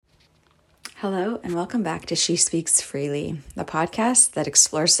Hello, and welcome back to She Speaks Freely, the podcast that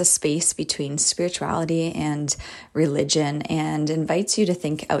explores the space between spirituality and religion and invites you to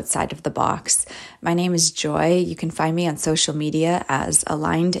think outside of the box. My name is Joy. You can find me on social media as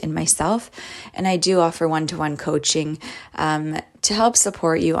Aligned in Myself, and I do offer one-to-one coaching to help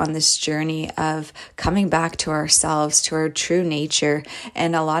support you on this journey of coming back to ourselves, to our true nature.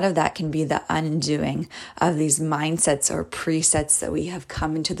 And a lot of that can be the undoing of these mindsets or presets that we have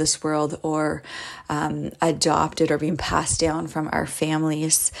come into this world or adopted or being passed down from our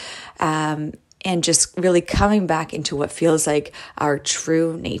families. And just really coming back into what feels like our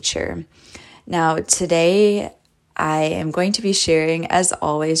true nature. Now, today, I am going to be sharing, as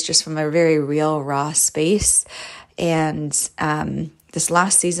always, just from a very real, raw space. And this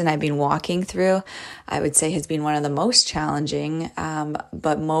last season I've been walking through, I would say has been one of the most challenging,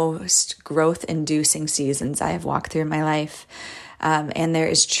 but most growth-inducing seasons I have walked through in my life. And there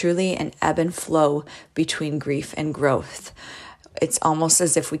is truly an ebb and flow between grief and growth. It's almost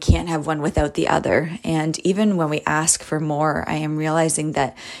as if we can't have one without the other. And even when we ask for more, I am realizing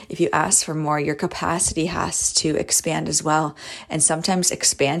that if you ask for more, your capacity has to expand as well. And sometimes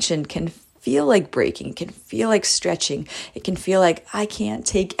expansion can feel like breaking, it can feel like stretching. It can feel like I can't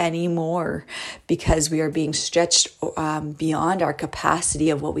take any more because we are being stretched beyond our capacity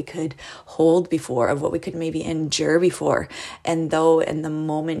of what we could hold before, of what we could maybe endure before. And though in the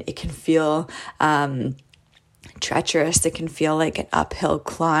moment it can feel treacherous, it can feel like an uphill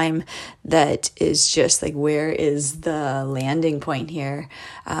climb that is just like, where is the landing point here?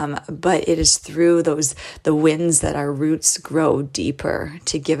 But it is through the winds that our roots grow deeper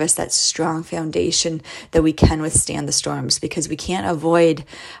to give us that strong foundation that we can withstand the storms, because we can't avoid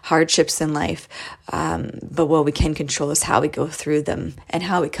hardships in life. But what we can control is how we go through them and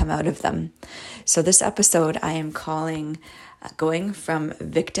how we come out of them. So this episode I am calling Going from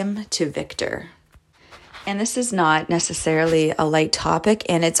Victim to Victor. And this is not necessarily a light topic,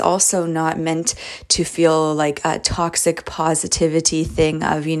 and it's also not meant to feel like a toxic positivity thing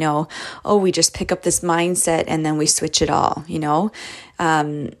of, we just pick up this mindset and then we switch it all, Now,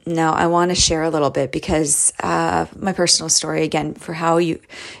 I want to share a little bit because my personal story, again, for how you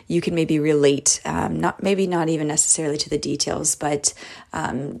can maybe relate, not even necessarily to the details, but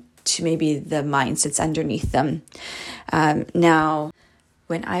to maybe the mindsets underneath them. Now,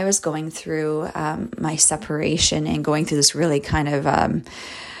 when I was going through my separation and going through this really kind of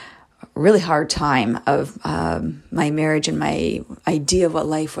really hard time of my marriage and my idea of what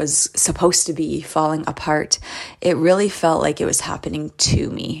life was supposed to be falling apart, it really felt like it was happening to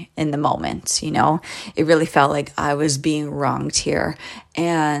me in the moment, It really felt like I was being wronged here,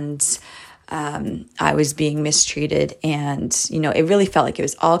 and I was being mistreated, and, it really felt like it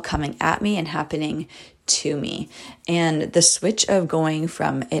was all coming at me and happening to me. And the switch of going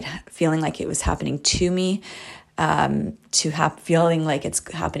from it feeling like it was happening to me to feeling like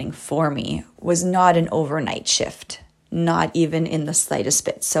it's happening for me was not an overnight shift, not even in the slightest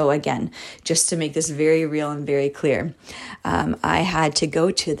bit. So again, just to make this very real and very clear, I had to go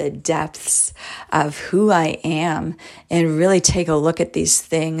to the depths of who I am and really take a look at these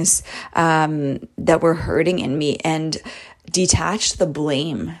things that were hurting in me and detach the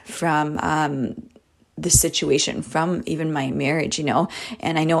blame from the situation, from even my marriage,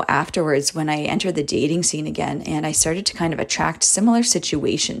 And I know afterwards when I entered the dating scene again and I started to kind of attract similar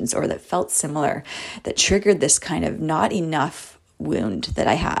situations or that felt similar, that triggered this kind of not enough wound that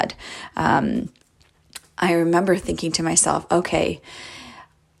I had. I remember thinking to myself, okay,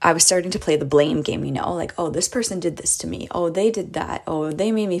 I was starting to play the blame game, like, oh, this person did this to me. Oh, they did that. Oh,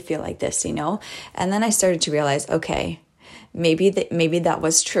 they made me feel like this, And then I started to realize, okay, maybe that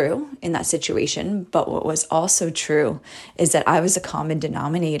was true in that situation, but what was also true is that I was a common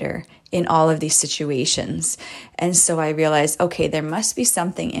denominator in all of these situations. And so I realized, okay, there must be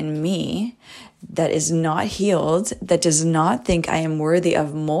something in me that is not healed, that does not think I am worthy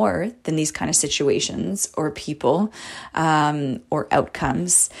of more than these kind of situations or people or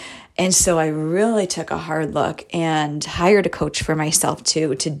outcomes. And so I really took a hard look and hired a coach for myself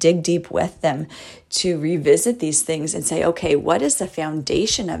too, to dig deep with them, to revisit these things and say, okay, what is the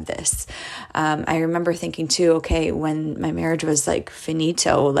foundation of this? I remember thinking too, okay, when my marriage was like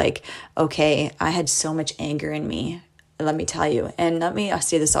finito, like, okay, I had so much anger in me. Let me tell you, and let me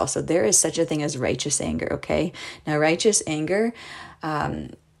say this also, there is such a thing as righteous anger, okay? Now, righteous anger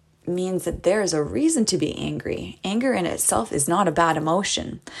means that there is a reason to be angry. Anger in itself is not a bad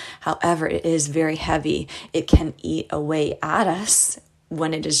emotion. However, it is very heavy. It can eat away at us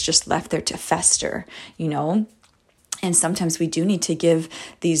when it is just left there to fester, And sometimes we do need to give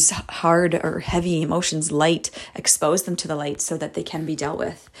these hard or heavy emotions light, expose them to the light so that they can be dealt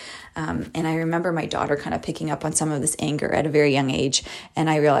with. And I remember my daughter kind of picking up on some of this anger at a very young age. And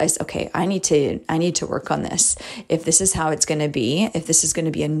I realized, okay, I need to work on this. If this is how it's going to be, if this is going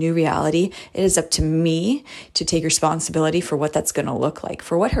to be a new reality, it is up to me to take responsibility for what that's going to look like,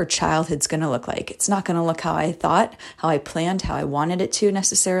 for what her childhood's going to look like. It's not going to look how I thought, how I planned, how I wanted it to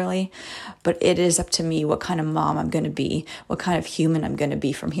necessarily, but it is up to me what kind of mom I'm going to be, what kind of human I'm going to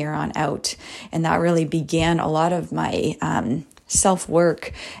be from here on out. And that really began a lot of my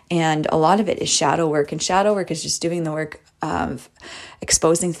self-work, and a lot of it is shadow work. And shadow work is just doing the work of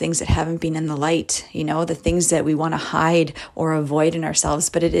exposing things that haven't been in the light, the things that we want to hide or avoid in ourselves.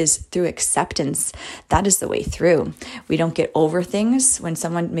 But it is through acceptance. That is the way through. We don't get over things. When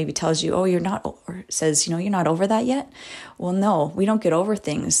someone maybe tells you, oh, you're not, or says, you're not over that yet. Well, no, we don't get over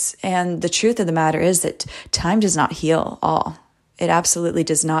things. And the truth of the matter is that time does not heal all. It absolutely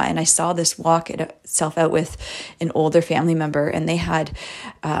does not. And I saw this walk itself out with an older family member, and they had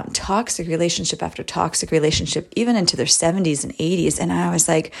toxic relationship after toxic relationship, even into their 70s and 80s. And I was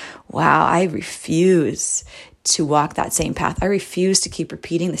like, wow, I refuse to walk that same path. I refuse to keep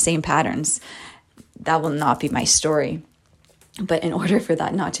repeating the same patterns. That will not be my story. But in order for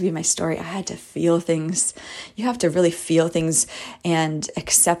that not to be my story, I had to feel things. You have to really feel things and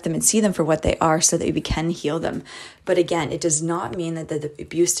accept them and see them for what they are so that you can heal them. But again, it does not mean that the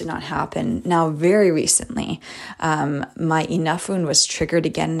abuse did not happen. Now, very recently, my enough wound was triggered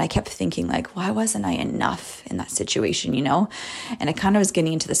again. And I kept thinking, why wasn't I enough in that situation, And I kind of was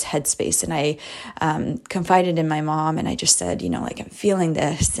getting into this headspace. And I confided in my mom, and I just said, I'm feeling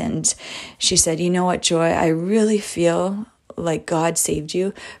this. And she said, you know what, Joy, I really feel like God saved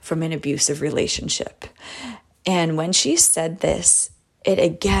you from an abusive relationship. And when she said this, it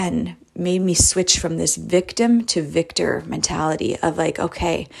again made me switch from this victim to victor mentality of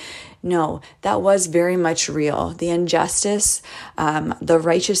okay, no, that was very much real. The injustice, the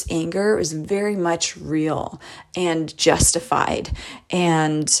righteous anger was very much real and justified.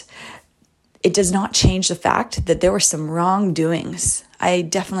 And it does not change the fact that there were some wrongdoings. I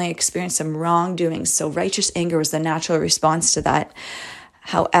definitely experienced some wrongdoings. So righteous anger was the natural response to that.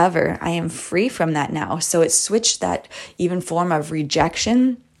 However, I am free from that now. So it switched that even form of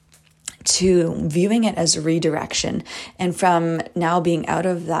rejection to viewing it as redirection. And from now being out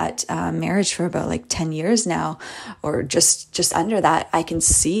of that marriage for about 10 years now, or just under that, I can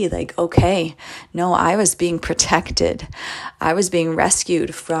see okay, no, I was being protected. I was being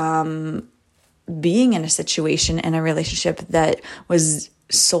rescued from being in a situation, in a relationship that was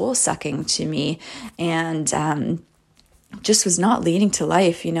soul sucking to me and just was not leading to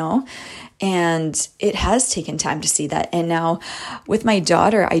life, And it has taken time to see that. And now with my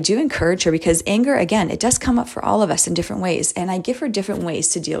daughter, I do encourage her, because anger, again, it does come up for all of us in different ways. And I give her different ways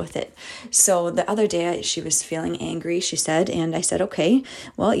to deal with it. So the other day she was feeling angry, she said, and I said, okay,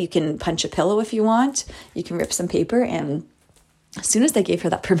 well, you can punch a pillow if you want. You can rip some paper. And as soon as I gave her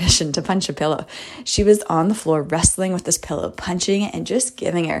that permission to punch a pillow, she was on the floor wrestling with this pillow, punching it and just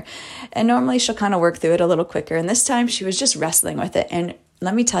giving her. And normally she'll kind of work through it a little quicker. And this time she was just wrestling with it. And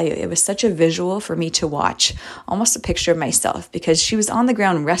let me tell you, it was such a visual for me to watch, almost a picture of myself, because she was on the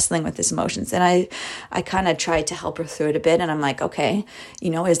ground wrestling with these emotions. And I kind of tried to help her through it a bit. And I'm like, okay,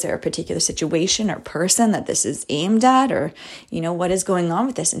 is there a particular situation or person that this is aimed at? Or, what is going on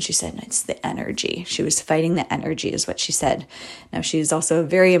with this? And she said, it's the energy. She was fighting the energy is what she said. Now, she's also a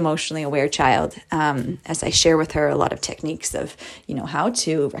very emotionally aware child. As I share with her a lot of techniques of, how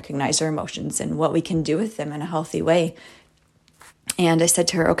to recognize her emotions and what we can do with them in a healthy way. And I said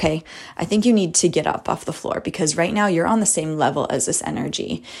to her, okay, I think you need to get up off the floor, because right now you're on the same level as this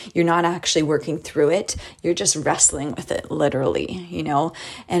energy. You're not actually working through it. You're just wrestling with it, literally,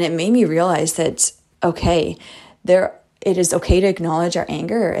 And it made me realize that, okay, it is okay to acknowledge our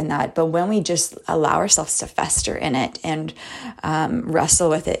anger in that, but when we just allow ourselves to fester in it and wrestle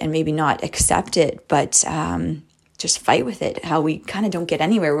with it and maybe not accept it, but just fight with it, how we kind of don't get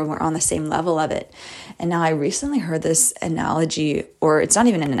anywhere when we're on the same level of it. And now I recently heard this analogy, or it's not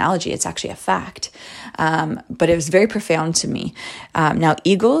even an analogy, it's actually a fact, but it was very profound to me. Now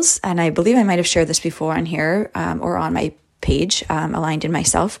eagles, and I believe I might have shared this before on here or on my page, Aligned in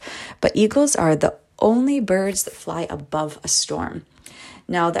Myself, but eagles are the only birds that fly above a storm.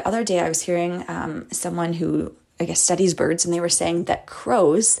 Now, the other day I was hearing someone who, I guess, studies birds, and they were saying that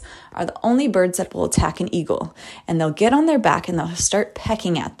crows are the only birds that will attack an eagle, and they'll get on their back and they'll start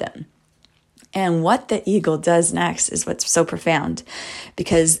pecking at them. And what the eagle does next is what's so profound,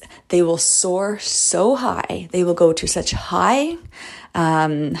 because they will soar so high. They will go to such high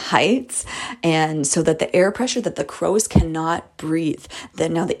heights, and so that the air pressure that the crows cannot breathe.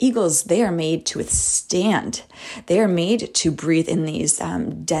 That now the eagles, they are made to withstand. They are made to breathe in these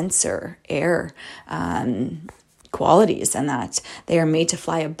denser air qualities, and that they are made to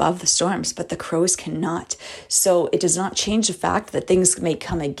fly above the storms, but the crows cannot. So it does not change the fact that things may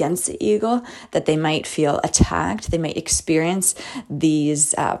come against the eagle, that they might feel attacked, they might experience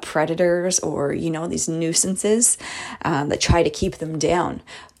these predators or, these nuisances that try to keep them down.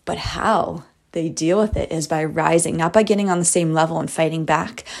 But how they deal with it is by rising, not by getting on the same level and fighting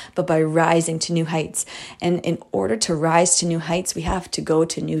back, but by rising to new heights. And in order to rise to new heights, we have to go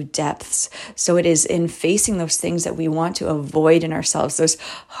to new depths. So it is in facing those things that we want to avoid in ourselves, those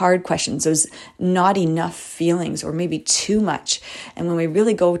hard questions, those not enough feelings, or maybe too much. And when we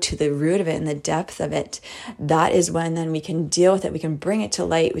really go to the root of it and the depth of it, that is when then we can deal with it. We can bring it to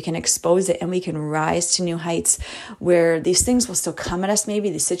light, we can expose it, and we can rise to new heights where these things will still come at us, maybe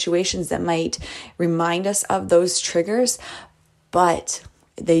the situations that might remind us of those triggers, but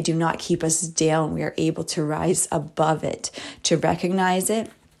they do not keep us down. We are able to rise above it, to recognize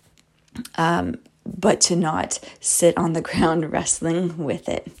it, but to not sit on the ground wrestling with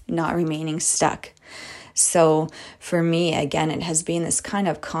it, not remaining stuck. So for me, again, it has been this kind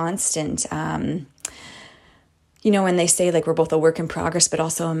of constant, when they say like we're both a work in progress, but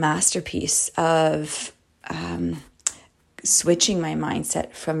also a masterpiece of switching my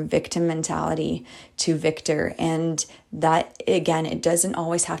mindset from victim mentality to victor. And that, again, it doesn't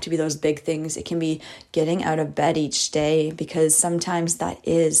always have to be those big things. It can be getting out of bed each day, because sometimes that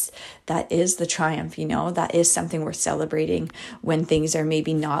is the triumph, that is something worth celebrating when things are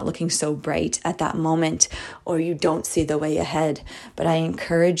maybe not looking so bright at that moment, or you don't see the way ahead. But I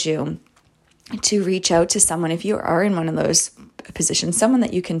encourage you to reach out to someone if you are in one of those positions, someone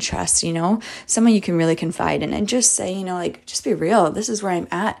that you can trust, someone you can really confide in, and just say, just be real. This is where I'm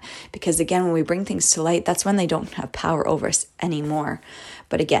at. Because again, when we bring things to light, that's when they don't have power over us anymore.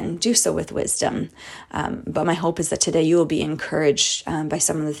 But again, do so with wisdom. But my hope is that today you will be encouraged by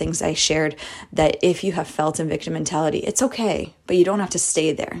some of the things I shared, that if you have felt in victim mentality, it's okay, but you don't have to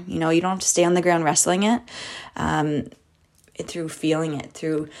stay there. You don't have to stay on the ground wrestling it. Through feeling it,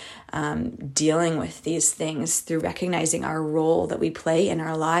 through dealing with these things, through recognizing our role that we play in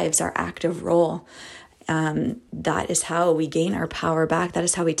our lives, our active role. That is how we gain our power back. That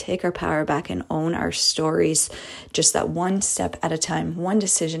is how we take our power back and own our stories. Just that one step at a time, one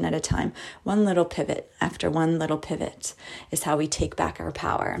decision at a time, one little pivot after one little pivot is how we take back our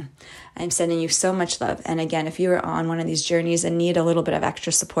power. I'm sending you so much love. And again, if you are on one of these journeys and need a little bit of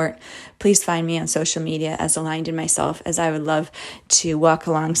extra support, please find me on social media as Aligned in Myself, as I would love to walk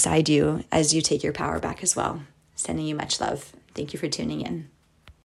alongside you as you take your power back as well. Sending you much love. Thank you for tuning in.